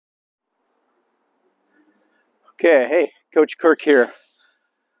Okay, hey, Coach Kirk here.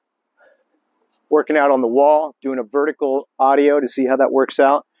 Working out on the wall, doing a vertical audio to see how that works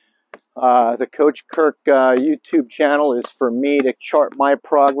out. The Coach Kirk YouTube channel is for me to chart my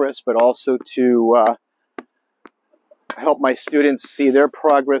progress, but also to help my students see their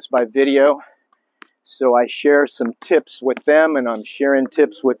progress by video. So I share some tips with them, and I'm sharing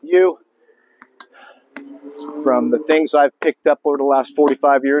tips with you from the things I've picked up over the last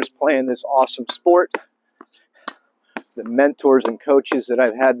 45 years playing this awesome sport. The mentors and coaches that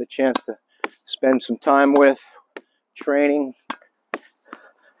I've had the chance to spend some time with, training.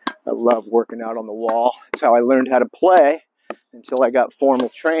 I love working out on the wall. That's how I learned how to play until I got formal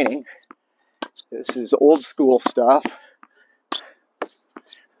training. This is old school stuff.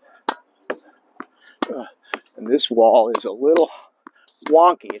 And this wall is a little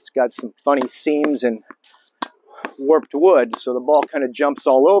wonky. It's got some funny seams and warped wood, so the ball kind of jumps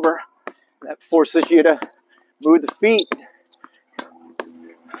all over. That forces you to move the feet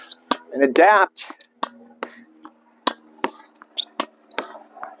and adapt.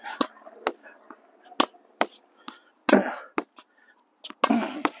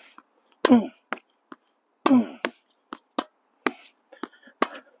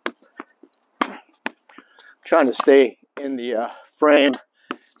 Trying to stay in the frame,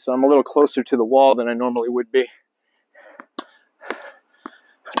 so I'm a little closer to the wall than I normally would be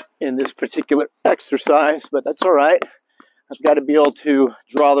in this particular exercise, but that's all right. I've got to be able to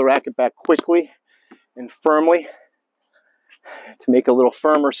draw the racket back quickly and firmly to make a little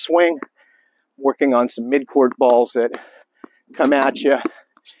firmer swing, working on some mid-court balls that come at you,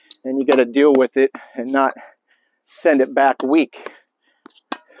 and you got to deal with it and not send it back weak.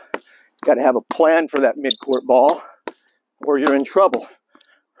 Got to have a plan for that mid-court ball, or you're in trouble.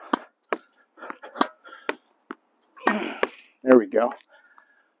 There we go.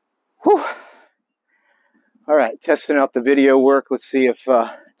 Whew. All right, testing out the video work. Let's see if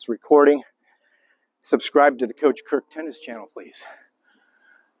it's recording. Subscribe to the Coach Kirk Tennis channel, please.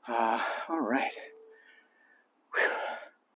 All right.